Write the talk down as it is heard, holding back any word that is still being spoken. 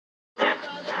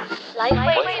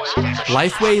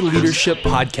Lifeway Leadership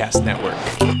Podcast Network.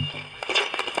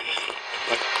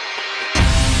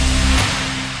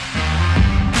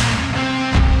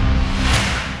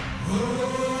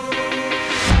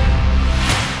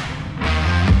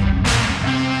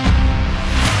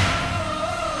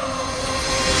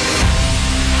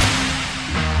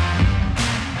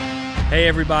 Hey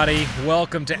everybody,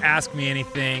 welcome to Ask Me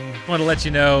Anything. I want to let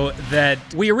you know that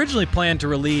we originally planned to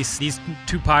release these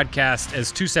two podcasts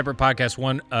as two separate podcasts,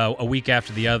 one a week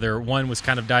after the other. One was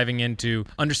kind of diving into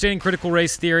understanding critical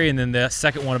race theory, and then the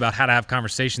second one about how to have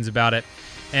conversations about it.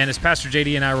 And as Pastor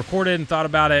JD and I recorded and thought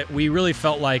about it, we really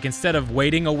felt like instead of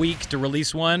waiting a week to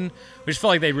release one, we just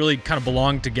felt like they really kind of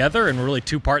belonged together and were really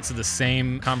two parts of the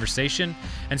same conversation.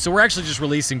 And so we're actually just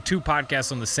releasing two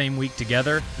podcasts on the same week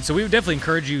together. And so we would definitely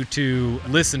encourage you to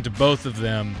listen to both of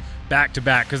them back to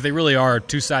back because they really are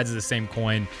two sides of the same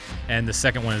coin. And the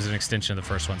second one is an extension of the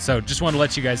first one. So just wanted to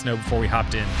let you guys know before we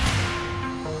hopped in.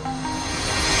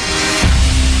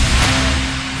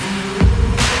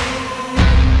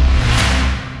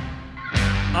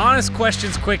 Honest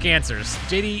questions, quick answers.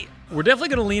 JD, we're definitely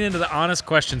going to lean into the honest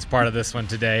questions part of this one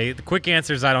today. The quick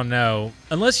answers, I don't know.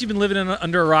 Unless you've been living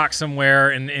under a rock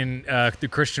somewhere in the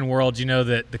Christian world, you know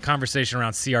that the conversation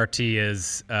around CRT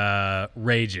is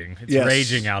raging. It's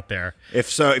raging out there.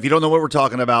 If you don't know what we're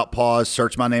talking about, pause,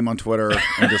 search my name on Twitter,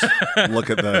 and just look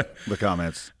at the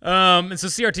comments. And so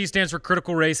CRT stands for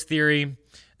critical race theory.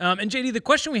 And JD, the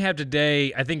question we have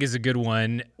today, I think, is a good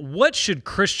one. What should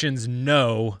Christians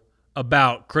know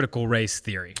about critical race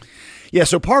theory? Yeah,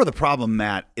 so part of the problem,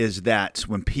 Matt, is that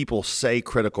when people say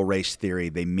critical race theory,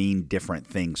 they mean different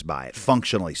things by it,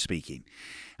 functionally speaking.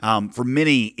 For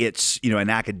many, it's an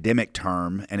academic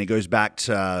term, and it goes back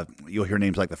to you'll hear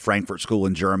names like the Frankfurt School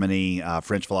in Germany,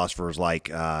 French philosophers like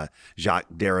Jacques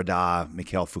Derrida,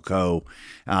 Michel Foucault,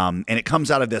 and it comes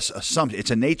out of this assumption.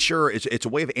 It's a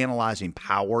way of analyzing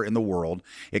power in the world.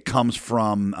 It comes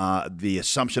from the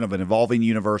assumption of an evolving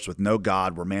universe with no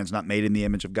God, where man's not made in the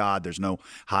image of God. There's no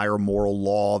higher moral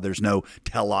law. There's no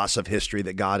telos of history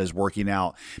that God is working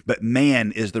out. But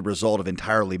man is the result of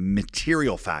entirely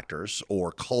material factors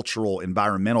or cultural,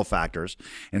 environmental factors.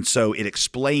 And so it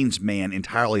explains man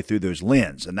entirely through those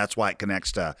lens. And that's why it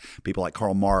connects to people like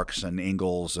Karl Marx and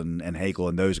Engels and Hegel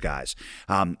and those guys.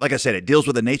 Like I said, it deals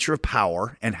with the nature of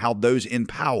power and how those in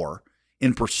power,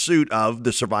 in pursuit of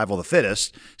the survival of the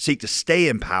fittest, seek to stay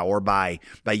in power by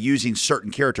using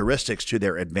certain characteristics to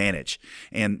their advantage.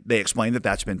 And they explain that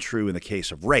that's been true in the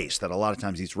case of race, that a lot of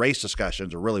times these race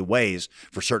discussions are really ways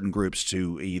for certain groups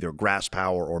to either grasp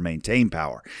power or maintain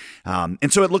power.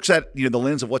 And so it looks at the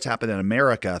lens of what's happened in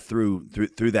America through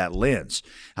that lens.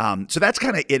 So that's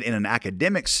kind of it in an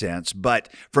academic sense. But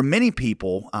for many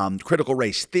people, critical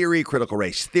race theory, critical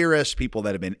race theorists, people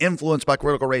that have been influenced by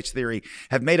critical race theory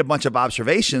have made a bunch of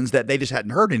observations that they just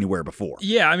hadn't heard anywhere before.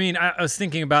 Yeah, I mean, I was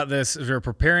thinking about this as we were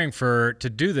preparing to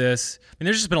do this. I mean,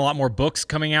 there's just been a lot more books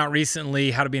coming out recently,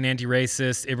 How to Be an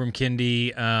Anti-Racist, Ibram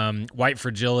Kendi, White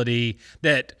Fragility,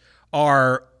 that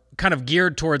are kind of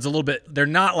geared towards a little bit, they're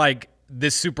not like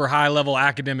this super high-level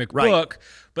academic book,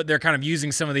 but they're kind of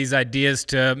using some of these ideas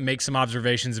to make some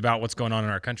observations about what's going on in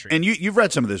our country. And you've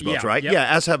read some of those books, right? Yep. Yeah,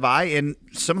 as have I. And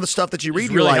some of the stuff that you read,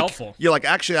 it's really helpful. You're like,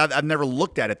 actually, I've never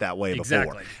looked at it that way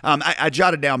before. I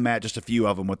jotted down, Matt, just a few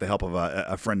of them with the help of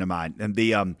a friend of mine. And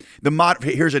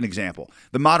here's an example.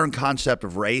 The modern concept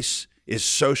of race is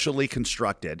socially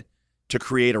constructed to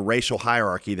create a racial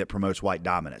hierarchy that promotes white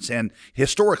dominance. And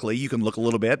historically, you can look a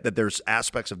little bit that there's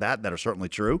aspects of that are certainly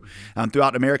true.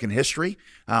 Throughout American history,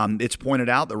 it's pointed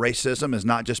out that racism has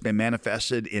not just been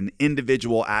manifested in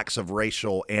individual acts of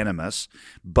racial animus,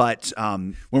 but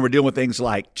when we're dealing with things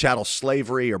like chattel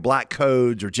slavery or black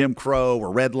codes or Jim Crow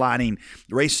or redlining,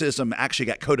 racism actually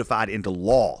got codified into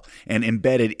law and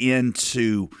embedded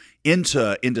into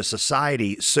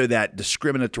society so that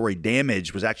discriminatory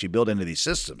damage was actually built into these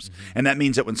systems. Mm-hmm. And that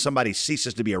means that when somebody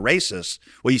ceases to be a racist,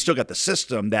 well, you still got the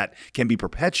system that can be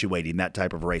perpetuating that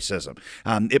type of racism.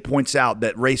 It points out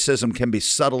that racism can be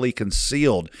subtly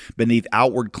concealed beneath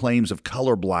outward claims of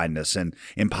colorblindness and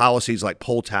in policies like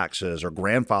poll taxes or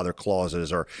grandfather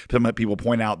clauses, or people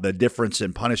point out the difference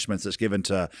in punishments that's given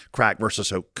to crack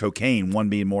versus cocaine, one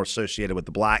being more associated with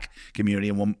the black community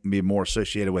and one being more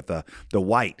associated with the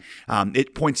white.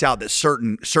 It points out that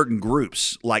certain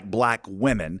groups, like black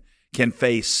women, can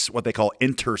face what they call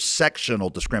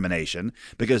intersectional discrimination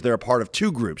because they're a part of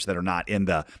two groups that are not in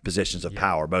the positions of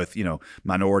power, both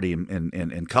minority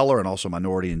in color and also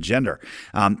minority in gender.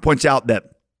 Points out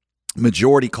that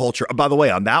majority culture, by the way,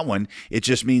 on that one, it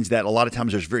just means that a lot of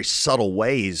times there's very subtle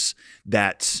ways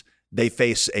that they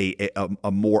face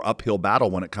a more uphill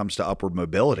battle when it comes to upward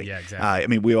mobility. Yeah, exactly. I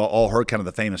mean, we all heard kind of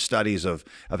the famous studies of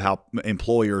how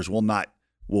employers will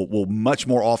much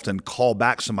more often call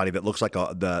back somebody that looks like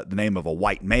the name of a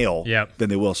white male than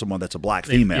they will someone that's a black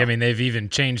female. I mean, they've even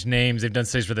changed names. They've done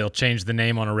studies where they'll change the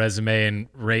name on a resume and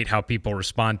rate how people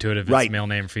respond to it. If it's male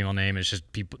name or female name, it's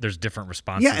just people. There's different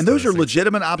responses. Yeah, and those are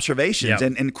legitimate observations.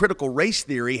 Yep. And critical race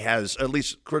theory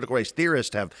critical race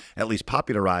theorists have at least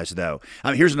popularized, though.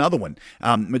 Here's another one.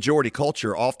 Majority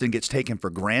culture often gets taken for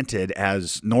granted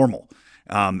as normal.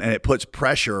 And it puts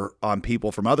pressure on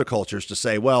people from other cultures to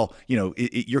say, well,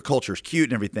 your culture is cute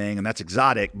and everything, and that's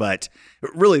exotic, but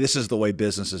really this is the way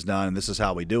business is done, and this is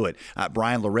how we do it.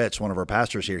 Brian Loritz, one of our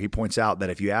pastors here, he points out that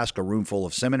if you ask a room full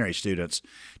of seminary students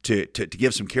to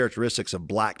give some characteristics of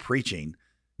black preaching,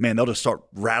 man, they'll just start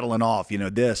rattling off,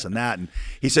 this and that. And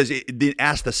he says,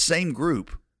 ask the same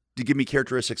group to give me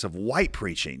characteristics of white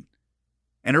preaching.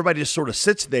 And everybody just sort of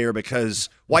sits there because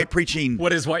white preaching.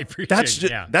 What is white preaching?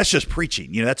 That's just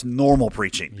preaching. That's normal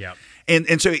preaching. Yeah.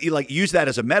 And so you use that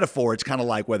as a metaphor. It's kind of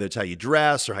like whether it's how you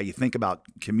dress or how you think about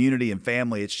community and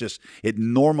family. It's just it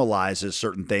normalizes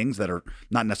certain things that are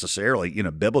not necessarily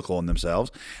biblical in themselves.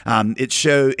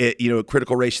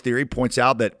 Critical race theory points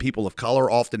out that people of color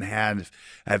often have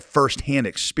firsthand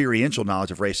experiential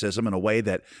knowledge of racism in a way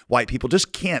that white people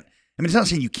just can't. I mean, it's not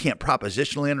saying you can't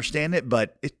propositionally understand it,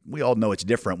 but we all know it's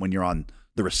different when you're on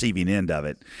the receiving end of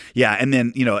it. Yeah, and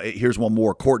then, here's one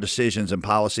more. Court decisions and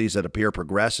policies that appear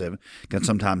progressive can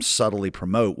sometimes subtly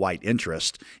promote white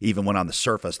interest, even when on the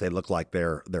surface they look like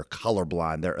they're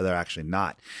colorblind. They're actually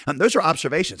not. Those are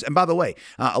observations. And by the way,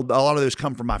 a lot of those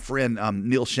come from my friend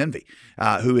Neil Shenvi,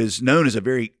 who is known as a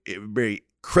very, very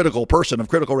critical person of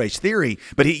critical race theory.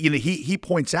 But he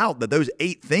points out that those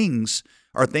 8 things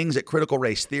are things that critical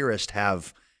race theorists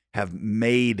have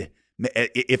made,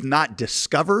 if not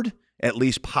discovered, at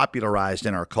least popularized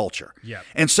in our culture. Yeah.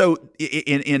 And so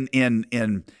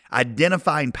in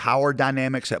identifying power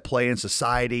dynamics at play in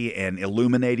society and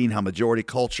illuminating how majority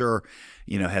culture,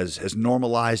 has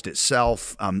normalized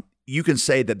itself, you can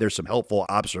say that there's some helpful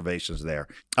observations there.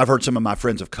 I've heard some of my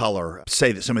friends of color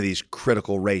say that some of these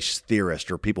critical race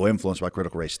theorists or people influenced by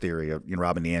critical race theory,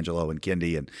 Robin DiAngelo and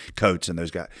Kendi and Coates and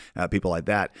those guys, people like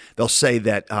that, they'll say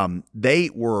that they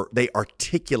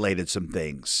articulated some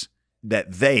things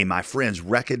that my friends,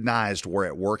 recognized were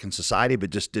at work in society, but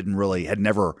just had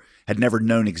never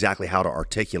known exactly how to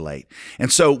articulate.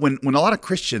 And so when a lot of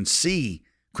Christians see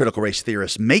critical race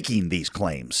theorists making these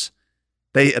claims,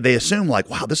 They assume like,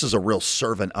 wow, this is a real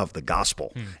servant of the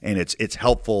gospel, and it's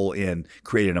helpful in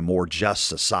creating a more just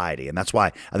society, and that's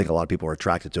why I think a lot of people are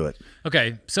attracted to it.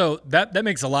 Okay, so that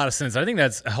makes a lot of sense. I think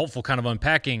that's a helpful kind of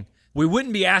unpacking. We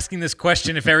wouldn't be asking this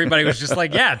question if everybody was just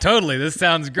like, yeah, totally, this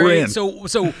sounds great.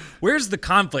 So where's the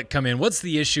conflict come in? What's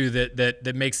the issue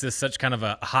that makes this such kind of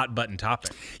a hot button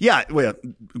topic? Yeah, well,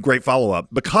 great follow-up.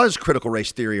 Because critical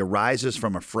race theory arises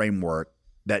from a framework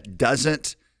that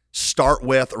doesn't start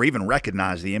with or even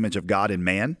recognize the image of God in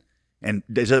man, and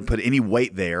doesn't put any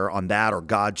weight there on that or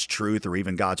God's truth or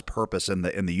even God's purpose in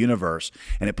the universe,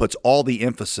 and it puts all the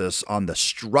emphasis on the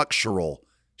structural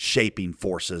shaping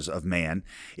forces of man.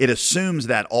 It assumes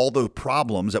that all the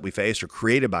problems that we face are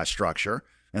created by structure,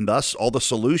 and thus all the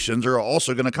solutions are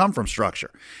also going to come from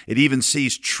structure. It even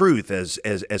sees truth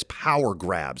as power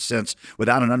grabs, since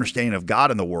without an understanding of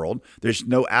God in the world, there's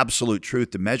no absolute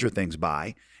truth to measure things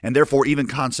by. And therefore, even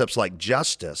concepts like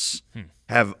justice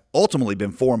have ultimately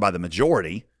been formed by the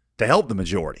majority to help the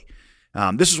majority.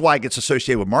 This is why it gets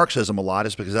associated with Marxism a lot,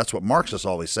 is because that's what Marxists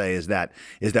always say, is that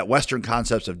Western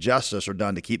concepts of justice are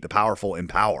done to keep the powerful in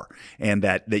power, and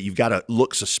that you've got to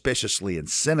look suspiciously and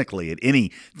cynically at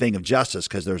anything of justice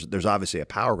because there's obviously a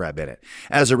power grab in it.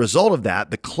 As a result of that,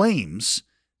 the claims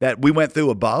that we went through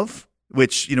above,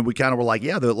 which, we kind of were like,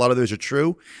 yeah, a lot of those are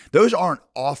true, those aren't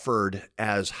offered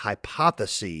as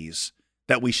hypotheses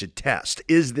that we should test.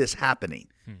 Is this happening?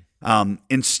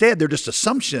 Instead, they're just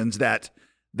assumptions that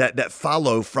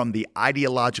follow from the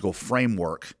ideological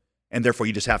framework, and therefore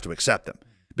you just have to accept them.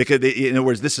 Because, in other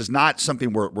words, this is not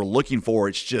something we're looking for.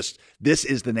 It's just, this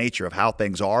is the nature of how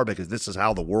things are, because this is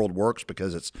how the world works,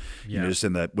 because it's just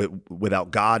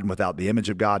without God and without the image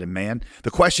of God in man.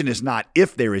 The question is not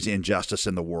if there is injustice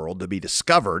in the world to be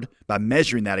discovered by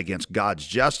measuring that against God's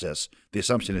justice. The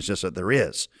assumption is just that there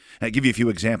is. And I'll give you a few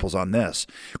examples on this.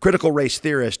 Critical race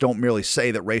theorists don't merely say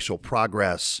that racial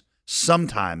progress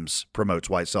sometimes promotes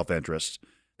white self-interest.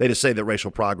 They just say that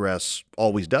racial progress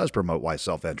always does promote white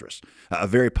self-interest. A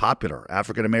very popular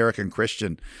African-American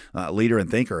Christian leader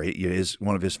and thinker,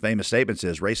 one of his famous statements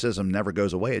is, racism never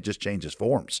goes away, it just changes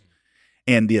forms.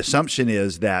 And the assumption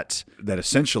is that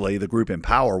essentially the group in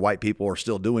power, white people, are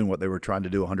still doing what they were trying to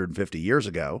do 150 years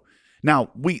ago.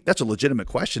 Now, that's a legitimate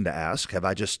question to ask. Have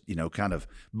I just,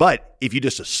 but if you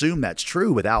just assume that's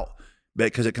true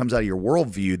because it comes out of your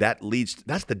worldview,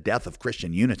 that's the death of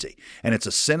Christian unity. And it's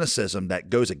a cynicism that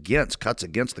cuts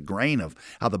against the grain of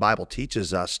how the Bible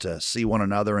teaches us to see one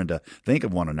another and to think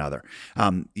of one another.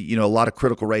 A lot of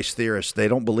critical race theorists, they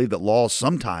don't believe that laws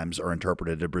sometimes are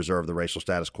interpreted to preserve the racial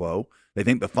status quo. They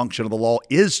think the function of the law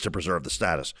is to preserve the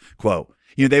status quo.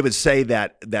 They would say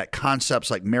that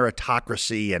concepts like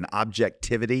meritocracy and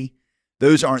objectivity,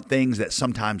 those aren't things that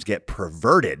sometimes get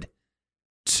perverted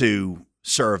to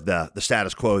serve the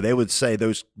status quo. They would say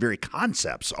those very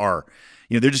concepts are,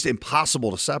 they're just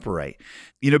impossible to separate.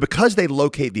 Because they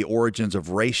locate the origins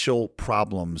of racial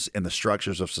problems in the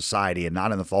structures of society and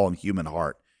not in the fallen human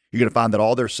heart, you're going to find that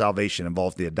all their salvation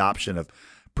involves the adoption of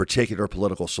particular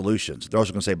political solutions. They're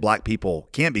also going to say black people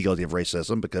can't be guilty of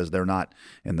racism because they're not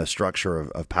in the structure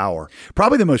of power.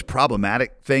 Probably the most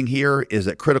problematic thing here is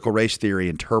that critical race theory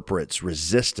interprets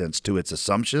resistance to its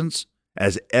assumptions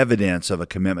as evidence of a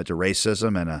commitment to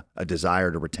racism and a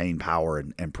desire to retain power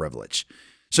and privilege.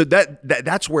 So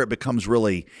that's where it becomes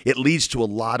it leads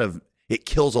to it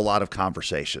kills a lot of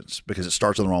conversations because it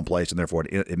starts in the wrong place and therefore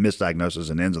it misdiagnoses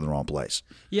and ends in the wrong place.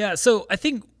 Yeah, so I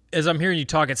think as I'm hearing you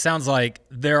talk, it sounds like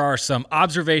there are some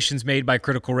observations made by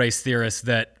critical race theorists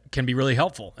that can be really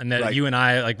helpful and that you and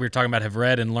I, like we were talking about, have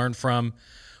read and learned from.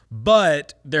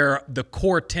 But the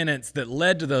core tenets that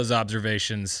led to those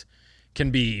observations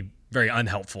can be very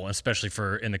unhelpful, especially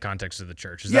in the context of the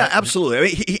church. Absolutely. I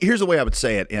mean, here's the way I would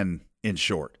say it in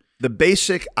short. The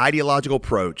basic ideological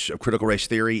approach of critical race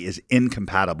theory is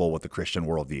incompatible with the Christian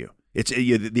worldview. It's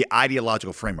the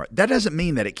ideological framework. That doesn't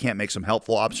mean that it can't make some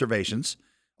helpful observations.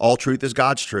 All truth is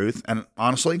God's truth. And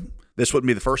honestly, this wouldn't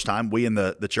be the first time we in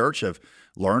the church have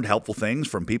learned helpful things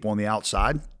from people on the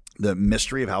outside. The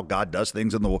mystery of how God does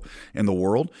things in the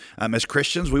world. As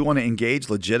Christians, we want to engage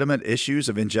legitimate issues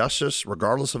of injustice,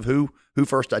 regardless of who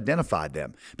first identified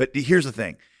them. But here's the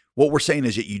thing: what we're saying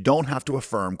is that you don't have to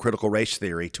affirm critical race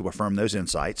theory to affirm those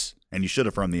insights, and you should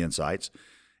affirm the insights.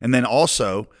 And then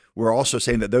we're also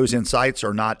saying that those insights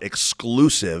are not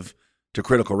exclusive to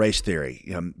critical race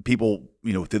theory. People,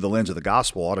 through the lens of the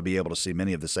gospel, ought to be able to see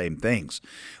many of the same things.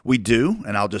 We do,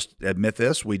 and I'll just admit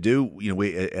this, we do,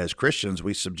 we as Christians,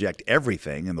 we subject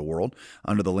everything in the world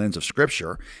under the lens of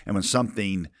Scripture. And when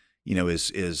something,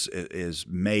 is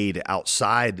made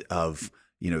outside of,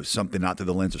 something not through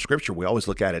the lens of Scripture, we always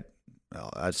look at it,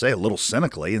 I'd say a little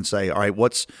cynically, and say, all right,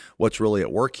 what's really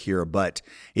at work here? But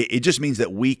it just means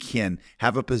that we can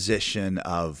have a position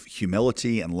of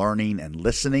humility and learning and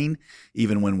listening,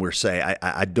 even when we're saying,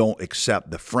 I don't accept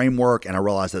the framework, and I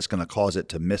realize that's going to cause it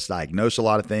to misdiagnose a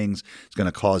lot of things. It's going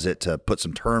to cause it to put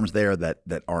some terms there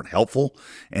that aren't helpful,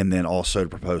 and then also to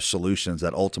propose solutions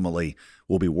that ultimately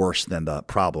will be worse than the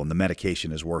problem. The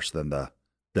medication is worse than the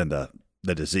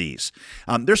disease.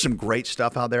 There's some great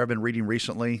stuff out there I've been reading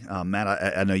recently.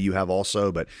 Matt, I know you have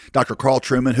also, but Dr. Carl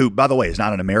Trueman, who, by the way, is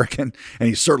not an American, and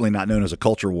he's certainly not known as a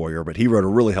culture warrior, but he wrote a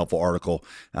really helpful article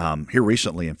here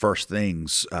recently in First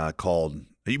Things called,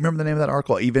 do you remember the name of that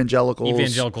article?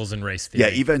 Evangelicals and Race Theory.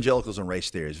 Yeah, Evangelicals and Race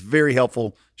Theory. It's very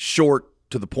helpful, short,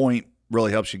 to the point,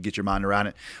 really helps you get your mind around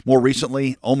it. More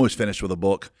recently, almost finished with a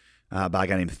book by a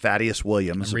guy named Thaddeus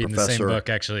Williams, I'm reading the same book,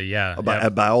 actually, yeah.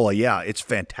 At Biola, yeah. It's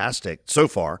fantastic so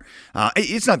far.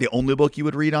 It's not the only book you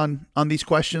would read on these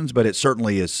questions, but it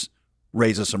certainly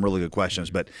raises some really good questions.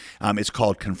 But it's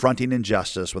called Confronting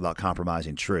Injustice Without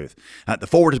Compromising Truth. The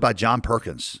foreword is by John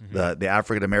Perkins, the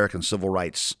African-American civil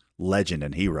rights legend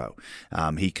and hero.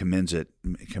 He commends it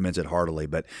heartily.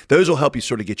 But those will help you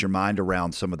sort of get your mind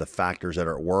around some of the factors that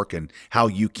are at work and how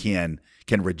you can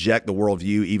reject the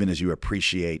worldview even as you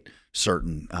appreciate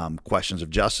certain questions of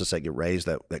justice that get raised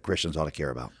that Christians ought to care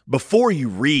about. Before you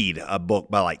read a book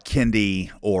by like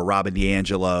Kendi or Robin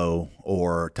DiAngelo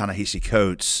or Ta-Nehisi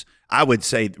Coates, I would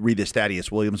say read this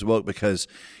Thaddeus Williams book because,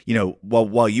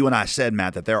 while you and I said,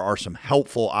 Matt, that there are some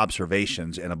helpful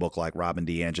observations in a book like Robin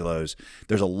DiAngelo's,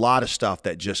 there's a lot of stuff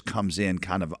that just comes in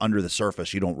kind of under the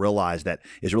surface. You don't realize that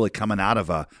is really coming out of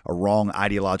a wrong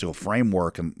ideological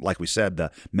framework. And like we said,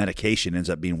 the medication ends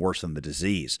up being worse than the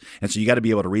disease. And so you got to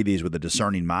be able to read these with a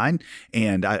discerning mind.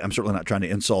 And I'm certainly not trying to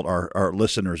insult our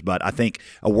listeners, but I think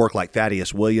a work like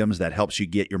Thaddeus Williams that helps you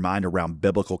get your mind around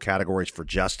biblical categories for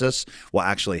justice will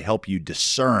actually help you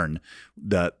discern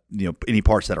any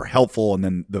parts that are helpful and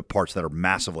then the parts that are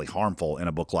massively harmful in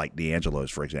a book like DiAngelo's,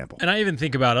 for example. And I even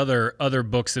think about other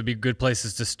books that'd be good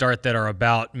places to start that are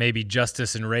about maybe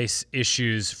justice and race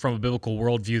issues from a biblical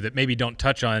worldview that maybe don't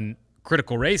touch on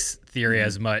critical race theory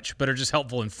as much, but are just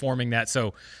helpful in forming that.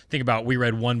 So think about, we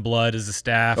read One Blood as a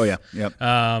staff. Oh yeah, yep.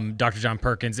 Dr. John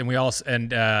Perkins, and we also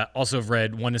have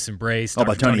read Oneness Embraced. Oh,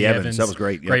 by Tony Evans. That was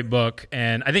great. Yep. Great book,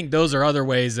 and I think those are other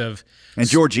ways of. And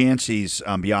George Yancey's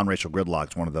Beyond Racial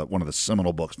Gridlock is one of the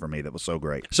seminal books for me that was so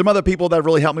great. Some other people that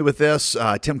really helped me with this: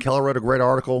 Tim Keller wrote a great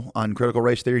article on critical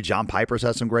race theory. John Piper's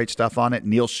had some great stuff on it.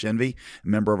 Neil Shenvi, a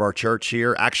member of our church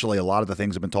here. Actually, a lot of the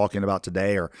things I've been talking about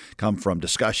today come from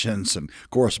discussions and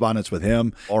correspondence with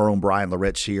him. Our own Brian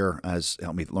Laritz here has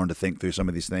helped me learn to think through some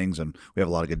of these things, and we have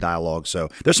a lot of good dialogue. So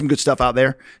there's some good stuff out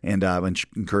there, and I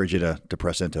encourage you to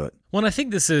press into it. Well, and I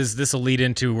think this will lead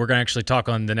into, we're going to actually talk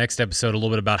on the next episode a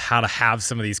little bit about how to have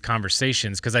some of these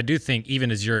conversations, because I do think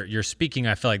even as you're speaking,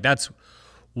 I feel like that's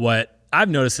what I've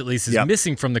noticed at least is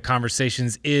missing from the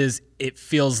conversations. Is it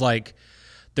feels like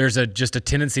there's just a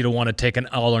tendency to want to take an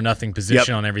all or nothing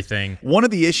position on everything. One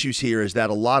of the issues here is that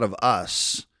a lot of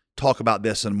us talk about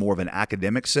this in more of an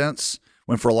academic sense,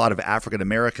 when for a lot of African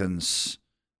Americans,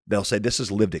 they'll say, this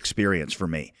is lived experience for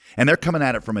me. And they're coming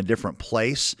at it from a different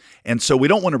place. And so we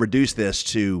don't want to reduce this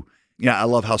to, I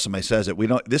love how somebody says it.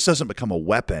 This doesn't become a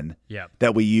weapon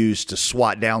that we use to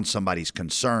swat down somebody's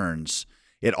concerns.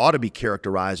 It ought to be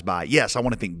characterized by, yes, I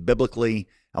want to think biblically.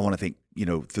 I want to think,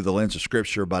 through the lens of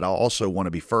Scripture, but I also want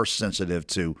to be first sensitive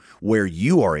to where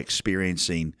you are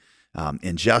experiencing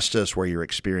injustice, where you're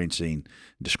experiencing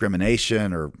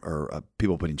discrimination or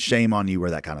people putting shame on you or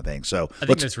that kind of thing. So I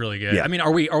think that's really good. Yeah. I mean,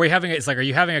 are you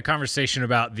having a conversation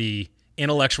about the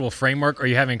intellectual framework, or are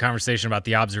you having a conversation about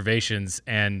the observations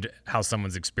and how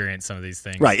someone's experienced some of these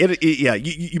things? Right.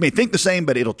 You may think the same,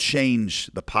 but it'll change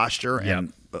the posture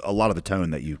and a lot of the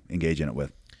tone that you engage in it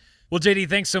with. Well, JD,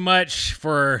 thanks so much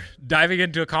for diving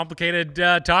into a complicated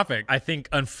topic. I think,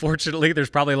 unfortunately, there's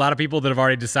probably a lot of people that have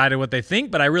already decided what they think,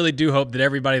 but I really do hope that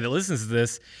everybody that listens to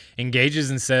this engages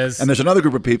and says... And there's another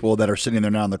group of people that are sitting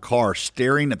there now in the car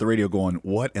staring at the radio going,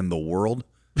 what in the world?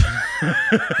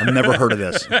 I've never heard of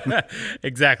this.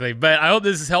 Exactly. But I hope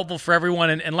this is helpful for everyone.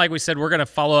 And like we said, we're going to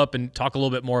follow up and talk a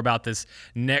little bit more about this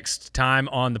next time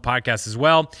on the podcast as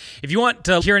well. If you want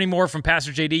to hear any more from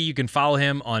Pastor JD, you can follow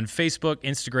him on Facebook,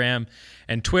 Instagram,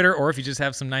 and Twitter. Or if you just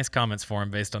have some nice comments for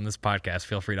him based on this podcast,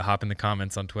 feel free to hop in the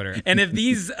comments on Twitter. And if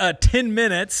these 10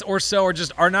 minutes or so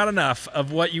are not enough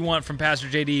of what you want from Pastor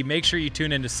JD, make sure you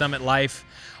tune into Summit Life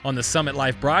on the Summit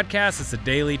Life broadcast. It's a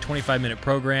daily 25-minute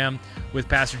program with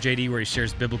Pastor JD where he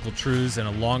shares biblical truths in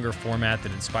a longer format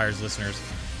that inspires listeners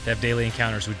to have daily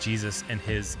encounters with Jesus and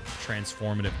his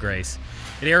transformative grace.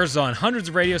 It airs on hundreds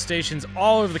of radio stations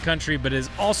all over the country, but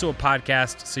is also a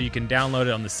podcast, so you can download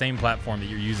it on the same platform that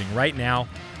you're using right now,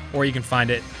 or you can find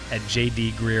it at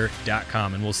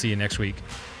jdgreer.com. And we'll see you next week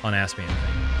on Ask Me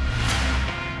Anything.